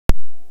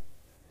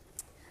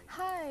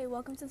Hi,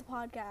 welcome to the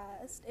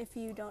podcast. If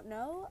you don't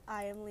know,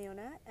 I am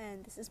Leonna,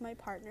 and this is my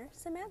partner,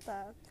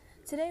 Samantha.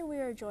 Today we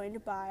are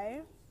joined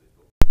by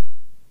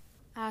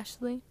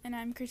Ashley. And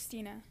I'm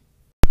Cristina.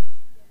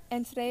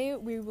 And today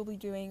we will be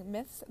doing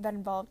myths that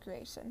involve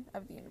creation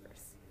of the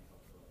universe.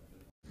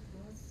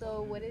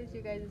 So what is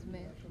your guys'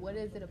 myth? What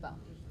is it about?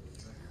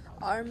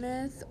 our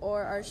myth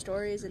or our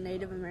story is a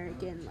Native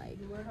American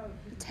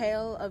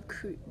tale of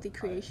the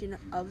creation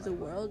of the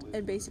world,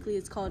 and basically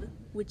it's called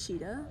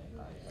Witchita.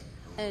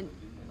 And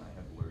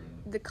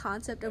the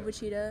concept of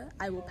Witchita,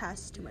 I will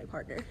pass to my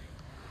partner.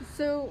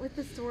 So with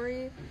the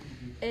story,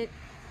 it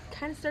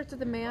kind of starts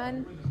with a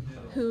man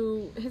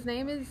who, his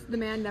name is the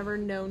man never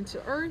known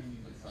to Earth.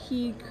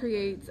 He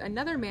creates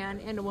another man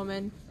and a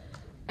woman,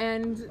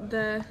 and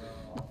the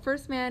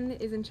first man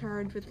is in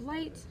charge with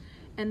light,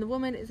 and the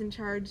woman is in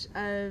charge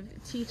of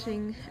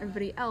teaching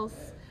everybody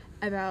else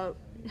about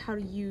how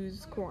to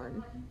use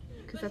corn,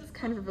 because that's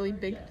kind of a really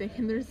big thing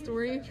in their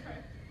story.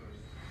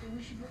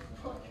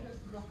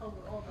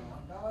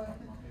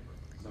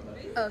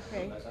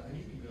 Okay.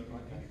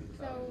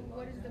 So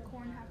what does the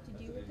corn have to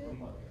do with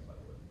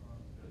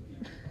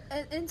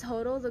it? In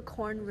total, the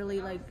corn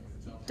really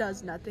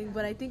does nothing,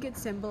 but I think it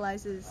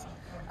symbolizes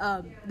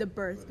the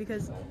birth,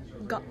 because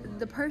God,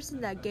 the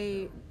person that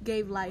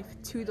gave life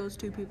to those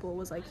two people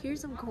was like, here's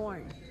some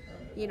corn,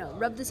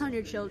 rub this on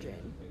your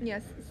children.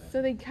 Yes,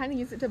 so they kind of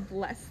use it to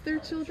bless their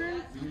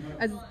children,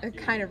 as a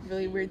kind of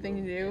really weird thing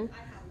to do,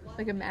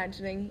 like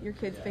imagining your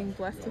kids being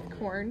blessed with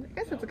corn. I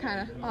guess that's a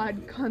kind of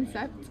odd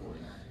concept.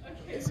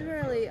 It's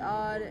really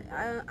odd.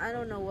 I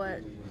don't know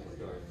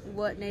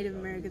what Native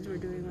Americans were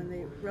doing when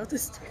they wrote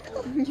this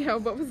tale. Yeah,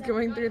 what was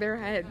going through their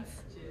heads?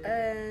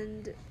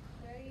 And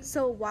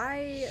so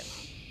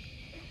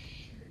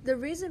the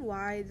reason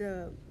why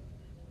the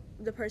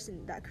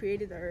person that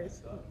created the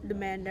earth, the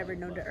man never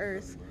known to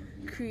earth,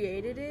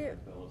 created it,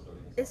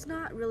 it's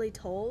not really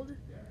told,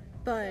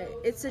 but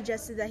it's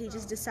suggested that he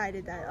just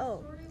decided that,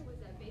 oh,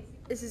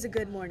 this is a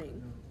good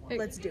morning,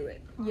 let's do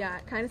it. Yeah,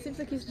 it kind of seems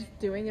like he's just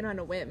doing it on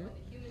a whim.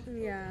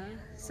 Yeah,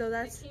 so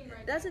that's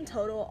in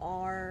total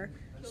our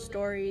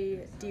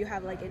story. Do you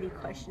have any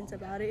questions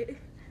about it?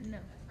 No,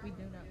 we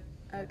do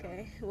not.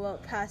 Okay, well,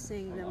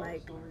 passing the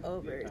mic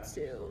over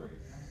to,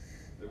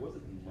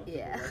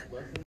 yeah.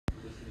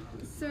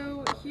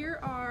 So here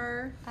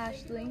are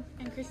Ashley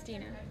And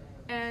Cristina.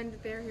 and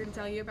they're here to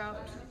tell you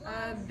about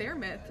their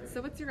myth.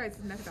 So what's your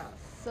guys' myth about?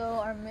 So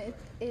our myth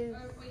is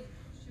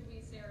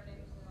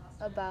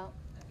about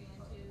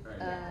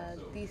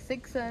these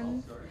 6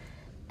 suns,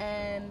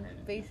 and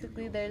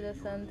basically they're the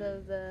sons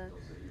of the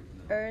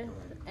earth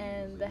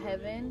and the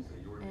heaven,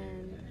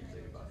 and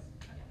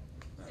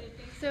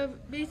So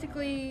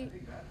basically,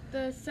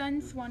 the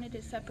sons wanted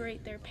to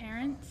separate their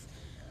parents,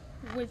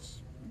 which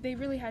they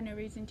really had no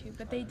reason to,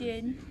 but they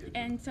did.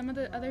 And some of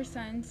the other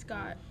sons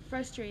got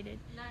frustrated.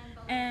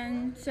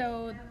 And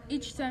so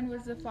each son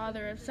was the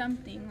father of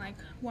something. Like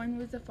one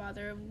was the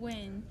father of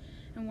wind,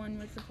 and one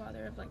was the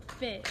father of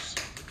fish.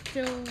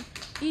 So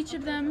each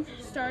of them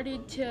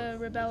started to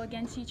rebel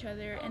against each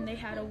other, and they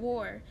had a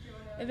war.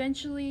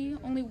 Eventually,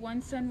 only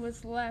one son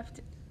was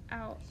left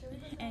out,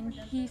 and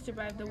he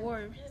survived the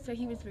war, so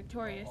he was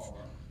victorious.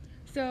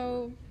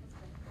 So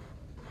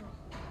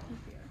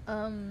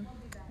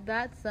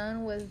that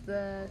son was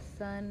the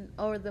son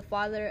or the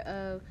father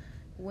of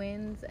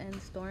winds and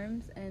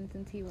storms, and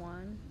since he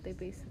won, they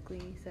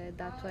basically said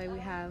that's why we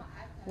have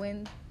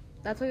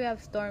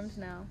storms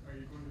now.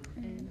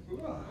 And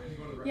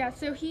yeah,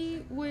 so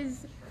he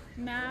was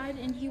mad,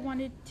 and he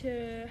wanted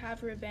to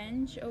have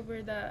revenge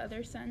over the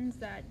other sons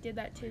that did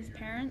that to his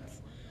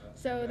parents.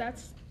 So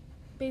that's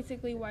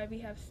basically why we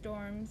have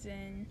storms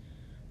and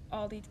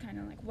all these kind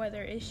of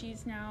weather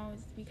issues now,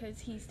 is because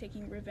he's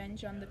taking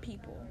revenge on the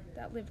people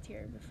that lived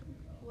here before.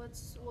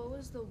 What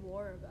was the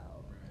war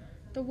about?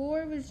 The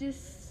war was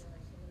just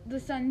the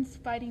sons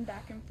fighting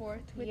back and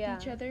forth with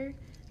each other,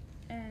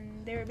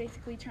 and they were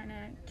basically trying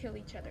to kill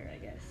each other, I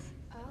guess.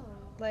 Oh.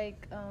 I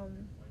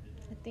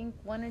think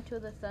 1 or 2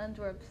 of the sons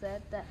were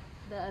upset that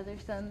the other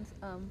sons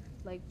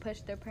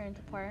pushed their parents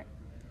apart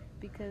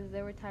because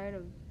they were tired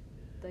of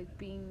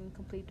being in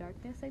complete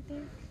darkness, I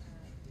think.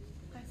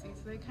 I see.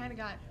 So they kind of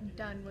got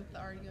done with the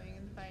arguing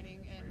and the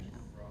fighting and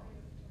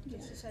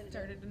Just decided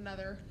started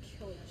another.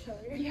 kill each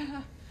other.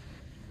 Yeah.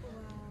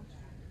 Wow.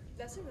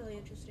 That's a really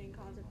interesting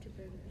concept to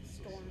bring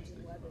storms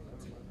and weather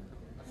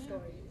into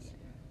stories.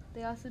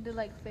 They also did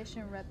fish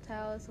and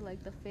reptiles. So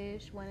the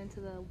fish went into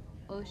the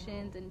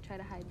oceans and tried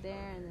to hide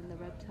there, and then the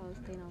reptiles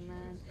stayed on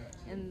land.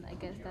 And I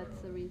guess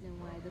that's the reason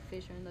why the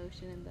fish are in the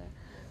ocean and the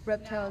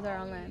reptiles are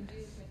on land.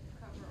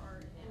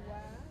 Wow.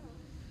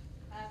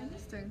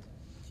 Interesting.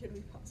 Should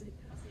we pause it?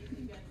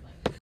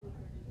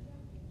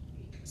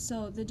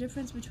 So the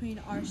difference between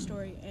our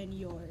story and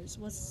yours,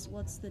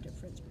 what's the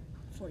difference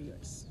for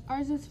yours?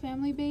 Ours is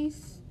family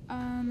based.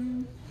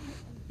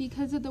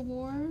 Because of the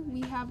war,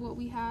 we have what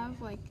we have.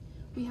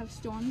 We have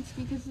storms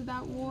because of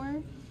that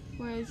war,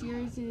 whereas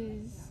yours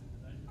is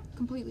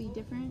completely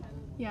different.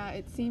 Yeah,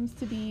 it seems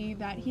to be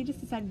that he just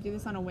decided to do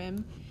this on a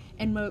whim,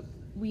 and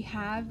we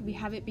have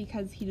it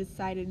because he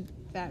decided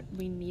that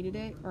we needed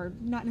it, or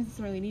not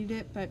necessarily needed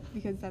it, but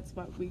because that's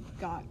what we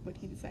got, what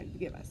he decided to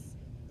give us.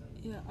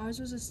 Yeah, ours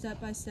was a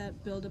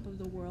step-by-step build-up of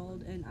the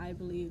world, and I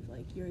believe,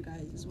 like, your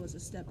guys' was a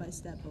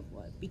step-by-step of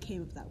what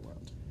became of that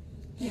world.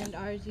 Yeah. And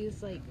ours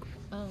used, like,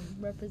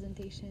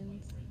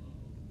 representations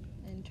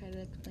and try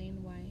to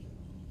explain why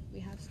we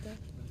have stuff,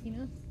 you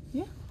know?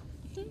 Yeah.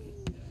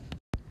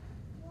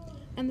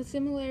 And the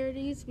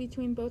similarities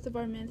between both of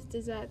our myths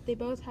is that they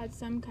both had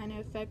some kind of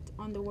effect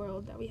on the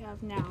world that we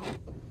have now.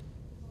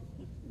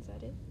 Is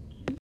that it?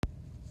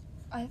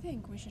 I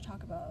think we should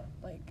talk about,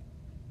 like,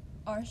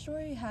 our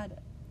story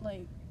had,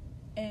 like,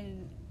 a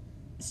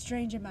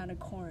strange amount of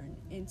corn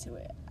into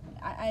it.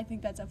 I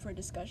think that's up for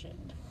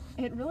discussion.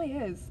 It really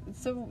is.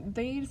 So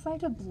they decide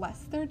to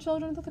bless their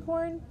children with the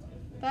corn.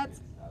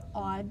 That's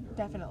odd,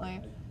 definitely.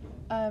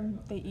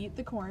 They eat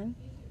the corn.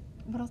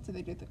 What else do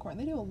they do with the corn?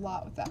 They do a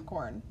lot with that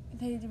corn.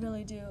 They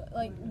really do.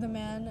 Like, the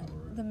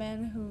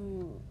man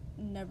who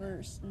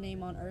never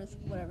name on earth,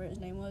 whatever his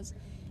name was,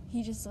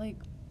 he just, like,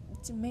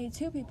 made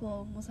two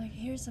people, was like,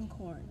 here's some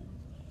corn.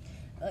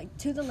 Like,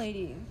 to the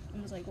lady,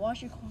 and was like,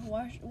 wash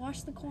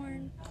the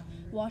corn,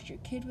 wash your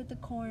kid with the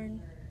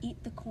corn,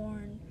 eat the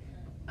corn.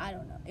 I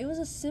don't know. It was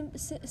a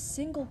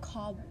single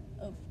cob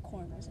of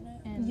corn, wasn't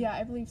it? And Yeah,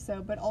 I believe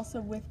so. But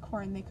also with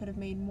corn, they could have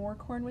made more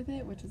corn with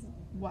it, which is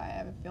why I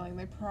have a feeling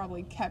they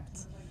probably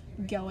kept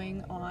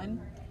going on.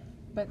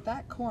 But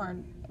that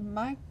corn,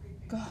 my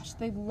gosh,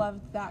 they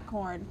loved that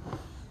corn.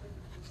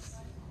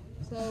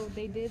 so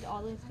they did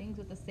all those things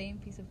with the same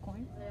piece of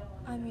corn?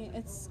 I mean,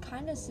 it's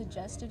kind of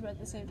suggested, but at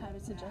the same time,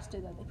 it's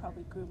suggested that they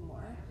probably grew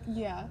more.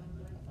 Yeah.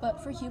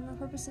 But for human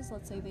purposes,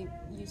 let's say they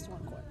used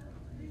one corn.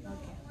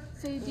 Okay.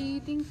 So do you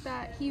think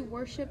that he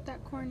worshipped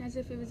that corn as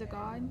if it was a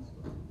god?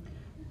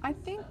 I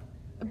think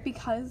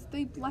because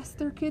they blessed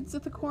their kids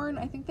with the corn,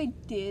 I think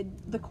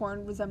the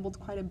corn resembled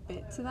quite a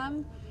bit to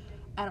them.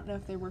 I don't know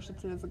if they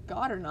worshipped it as a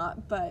god or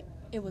not, but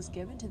It was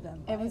given to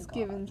them. it was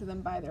given to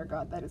them by their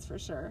god, that is for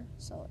sure.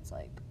 So it's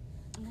like,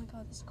 oh my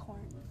god, this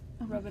corn.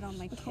 Rub it on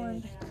my The kid.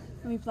 corn.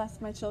 Let me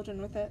bless my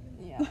children with it.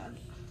 Yeah.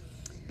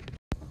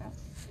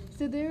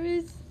 So there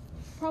is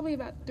probably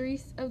about 3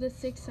 of the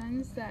 6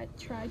 sons that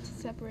tried to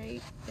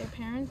separate their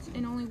parents,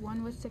 and only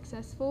one was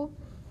successful.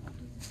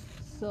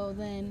 So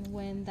then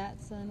when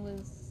that son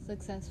was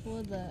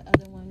successful, the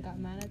other one got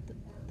mad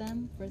at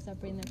them for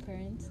separating their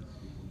parents,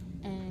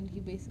 and he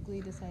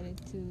basically decided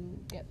to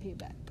get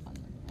payback on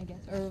them, I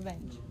guess, or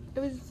revenge. It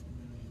was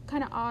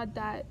kind of odd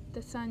that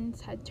the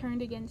sons had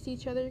turned against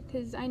each other,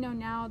 because I know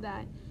now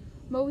that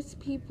most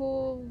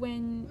people,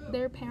 when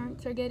their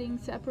parents are getting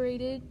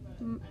separated,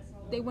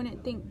 they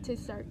wouldn't think to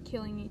start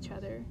killing each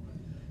other.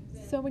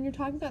 So when you're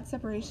talking about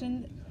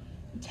separation,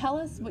 tell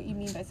us what you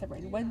mean by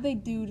separating. What did they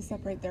do to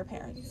separate their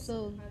parents?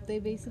 So they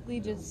basically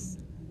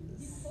just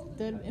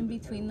stood in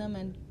between them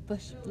and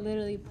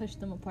literally pushed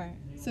them apart.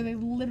 So they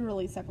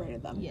literally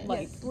separated them. Yes.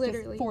 Like, Yes,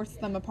 literally. just forced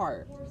them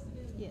apart.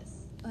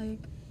 Yes. Like,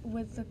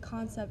 with the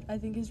concept, I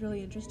think is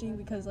really interesting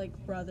because, like,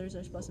 brothers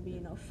are supposed to be,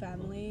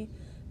 family.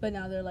 But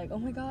now they're like, oh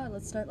my god,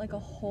 let's start, like, a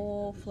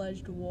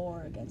whole-fledged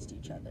war against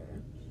each other.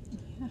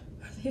 Yeah.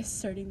 Are they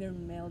asserting their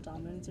male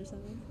dominance or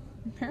something?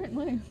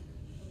 Apparently.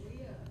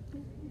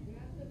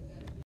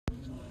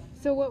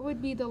 So what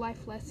would be the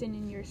life lesson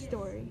in your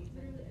story?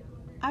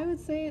 I would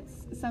say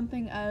it's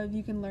something of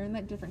you can learn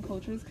that different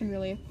cultures can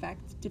really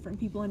affect different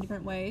people in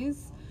different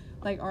ways.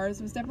 Like,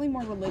 ours was definitely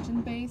more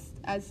religion-based,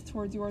 as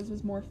towards yours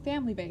was more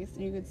family-based,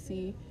 and you could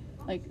see,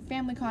 like,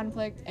 family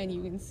conflict, and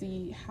you can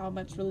see how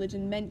much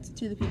religion meant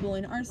to the people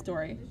in our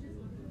story.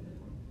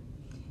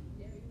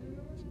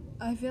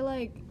 I feel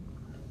like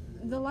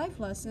the life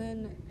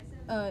lesson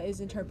is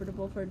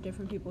interpretable for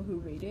different people who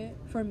read it.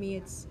 For me,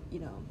 it's,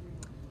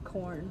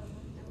 corn.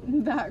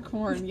 That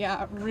corn,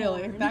 yeah,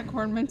 really. Corn. That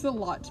corn meant a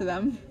lot to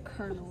them.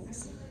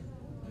 Kernels.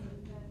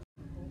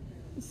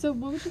 So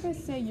what would you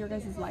guys say your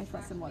guys' life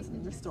lesson was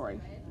in your story?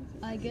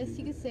 I guess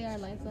you could say our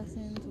life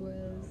lessons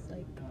was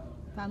like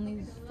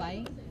families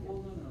fight,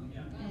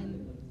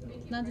 and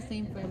it's not the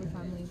same for every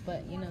family,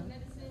 but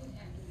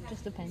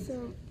just depends.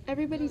 So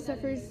everybody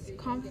suffers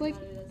conflict,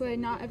 but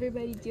not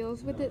everybody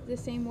deals with it the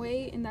same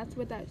way, and that's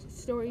what that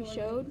story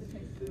showed.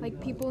 Like,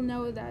 people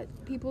know that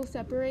people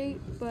separate,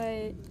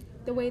 but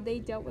the way they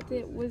dealt with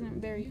it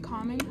wasn't very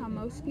common, how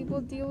most people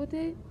deal with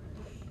it.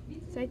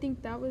 So I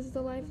think that was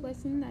the life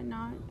lesson, that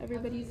not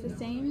everybody's the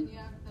same.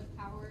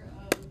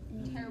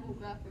 Terrible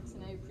graphics,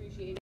 and I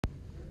appreciate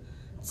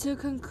it. To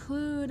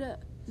conclude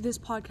this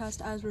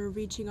podcast as we're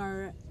reaching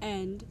our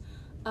end,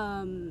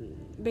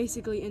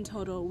 basically in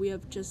total we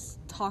have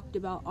just talked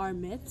about our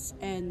myths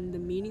and the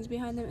meanings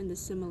behind them and the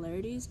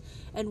similarities,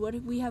 and what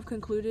we have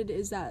concluded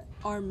is that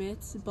our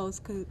myths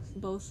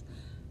both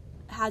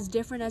as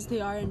different as they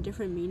are in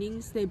different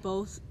meanings, they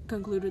both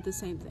concluded the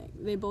same thing.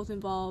 They both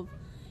involve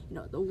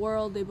the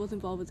world. They both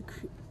involve with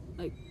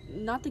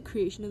not the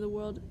creation of the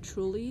world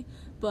truly,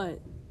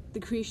 but the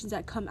creations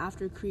that come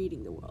after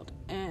creating the world,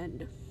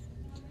 and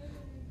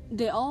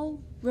they all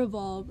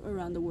revolve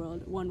around the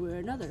world one way or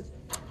another.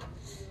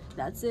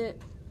 That's it.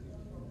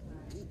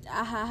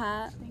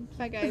 Ahaha. Thank you.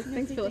 Bye, guys.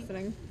 Thanks for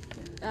listening.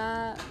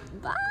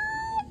 Bye.